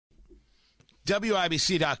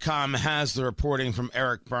WIBC.com has the reporting from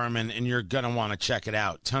Eric Berman, and you're going to want to check it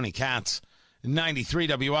out. Tony Katz, 93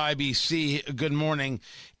 WIBC, good morning.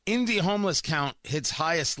 Indy homeless count hits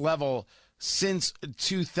highest level since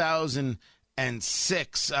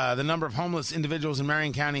 2006. The number of homeless individuals in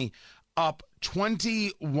Marion County up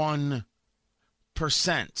 21%.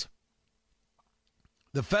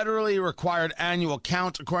 The federally required annual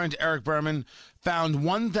count, according to Eric Berman, found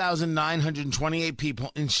 1,928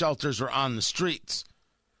 people in shelters or on the streets.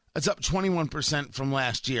 That's up 21% from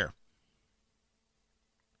last year.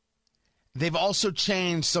 They've also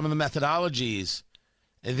changed some of the methodologies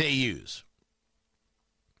they use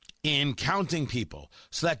in counting people.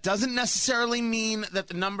 So that doesn't necessarily mean that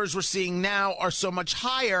the numbers we're seeing now are so much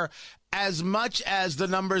higher, as much as the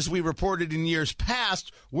numbers we reported in years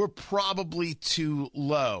past were probably too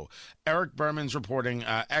low. Eric Berman's reporting,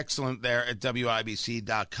 excellent there at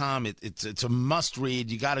WIBC.com. It's a must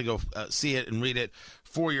read. You got to go see it and read it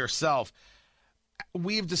for yourself.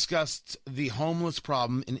 We've discussed the homeless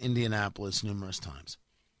problem in Indianapolis numerous times,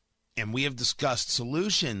 and we have discussed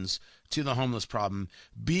solutions to the homeless problem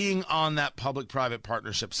being on that public-private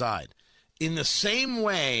partnership side. In the same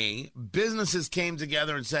way, businesses came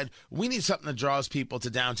together and said, we need something that draws people to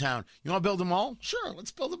downtown. You want to build a mall? Sure,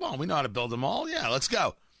 let's build a mall. We know how to build a mall. Yeah, let's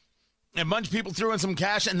go. And a bunch of people threw in some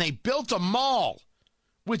cash, and they built a mall,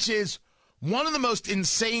 which is one of the most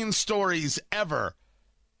insane stories ever.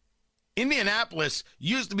 Indianapolis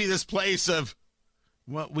used to be this place of,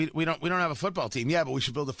 well, we don't have a football team. Yeah, but we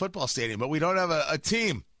should build a football stadium. But we don't have a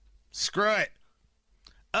team. Screw it.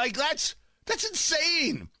 Like, that's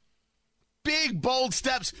insane. Big, bold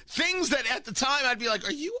steps, things that at the time I'd be like,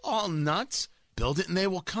 are you all nuts? Build it and they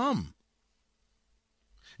will come.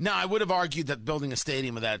 Now, I would have argued that building a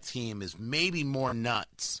stadium with that team is maybe more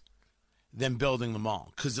nuts than building the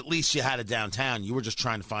mall, because at least you had it downtown. You were just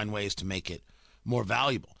trying to find ways to make it more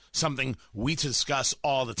valuable, something we discuss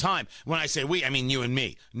all the time. When I say we, I mean you and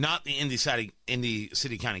me, not the Indy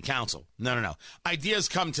City County Council. No. Ideas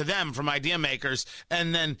come to them from idea makers,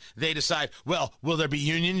 and then they decide, well, will there be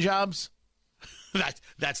union jobs?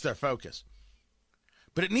 That's their focus.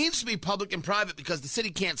 But it needs to be public and private, because the city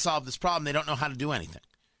can't solve this problem. They don't know how to do anything.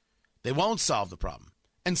 They won't solve the problem.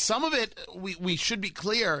 And some of it, we should be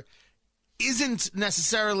clear, isn't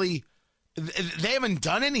necessarily, they haven't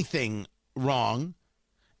done anything wrong,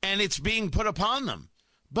 and it's being put upon them.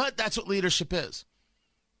 But that's what leadership is.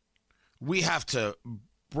 We have to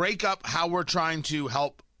break up how we're trying to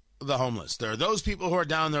help the homeless. There are those people who are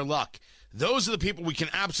down on their luck. Those are the people we can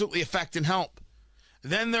absolutely affect and help.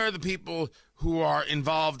 Then there are the people who are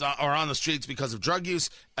involved or on the streets because of drug use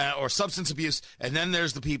or substance abuse. And then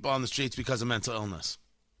there's the people on the streets because of mental illness.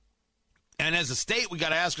 And as a state, we got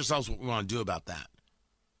to ask ourselves what we want to do about that.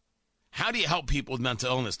 How do you help people with mental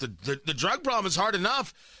illness? The drug problem is hard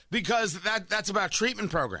enough, because that's about treatment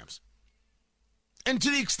programs. And to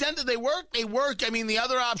the extent that they work. I mean, the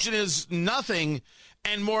other option is nothing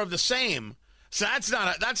and more of the same. So that's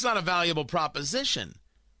not a valuable proposition.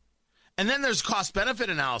 And then there's cost-benefit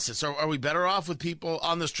analysis. Are we better off with people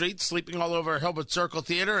on the streets sleeping all over Hilbert Circle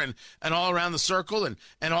Theater and all around the Circle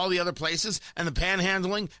and all the other places, and the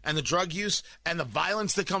panhandling and the drug use and the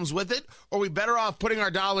violence that comes with it? Or are we better off putting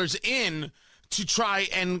our dollars in to try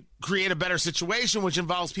and create a better situation, which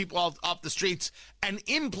involves people off the streets and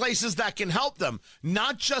in places that can help them,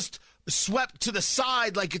 not just swept to the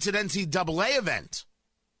side like it's an NCAA event?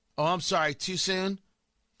 Oh, I'm sorry, too soon?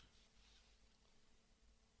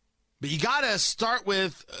 But you got to start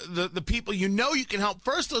with the people you know you can help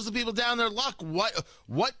first. Those are the people down their luck.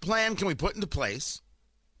 What plan can we put into place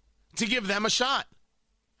to give them a shot?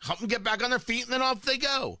 Help them get back on their feet, and then off they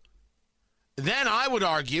go. Then I would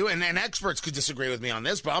argue, and experts could disagree with me on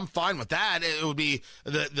this, but I'm fine with that. It would be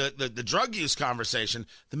the drug use conversation.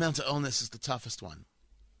 The mental illness is the toughest one.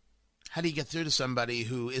 How do you get through to somebody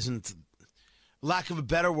who isn't, lack of a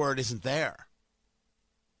better word, isn't there?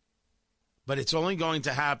 But it's only going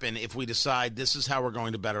to happen if we decide this is how we're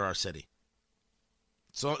going to better our city.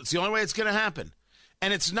 So it's the only way it's going to happen.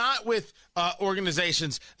 And it's not with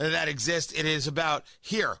organizations that exist. It is about,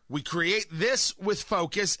 here, we create this with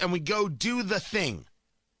focus and we go do the thing.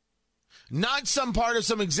 Not some part of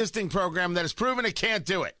some existing program that has proven it can't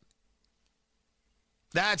do it.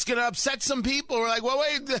 That's going to upset some people. We're like, well,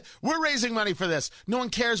 wait, we're raising money for this. No one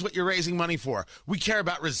cares what you're raising money for. We care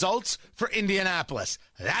about results for Indianapolis.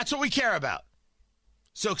 That's what we care about.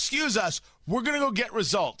 So excuse us. We're going to go get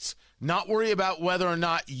results, not worry about whether or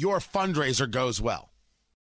not your fundraiser goes well.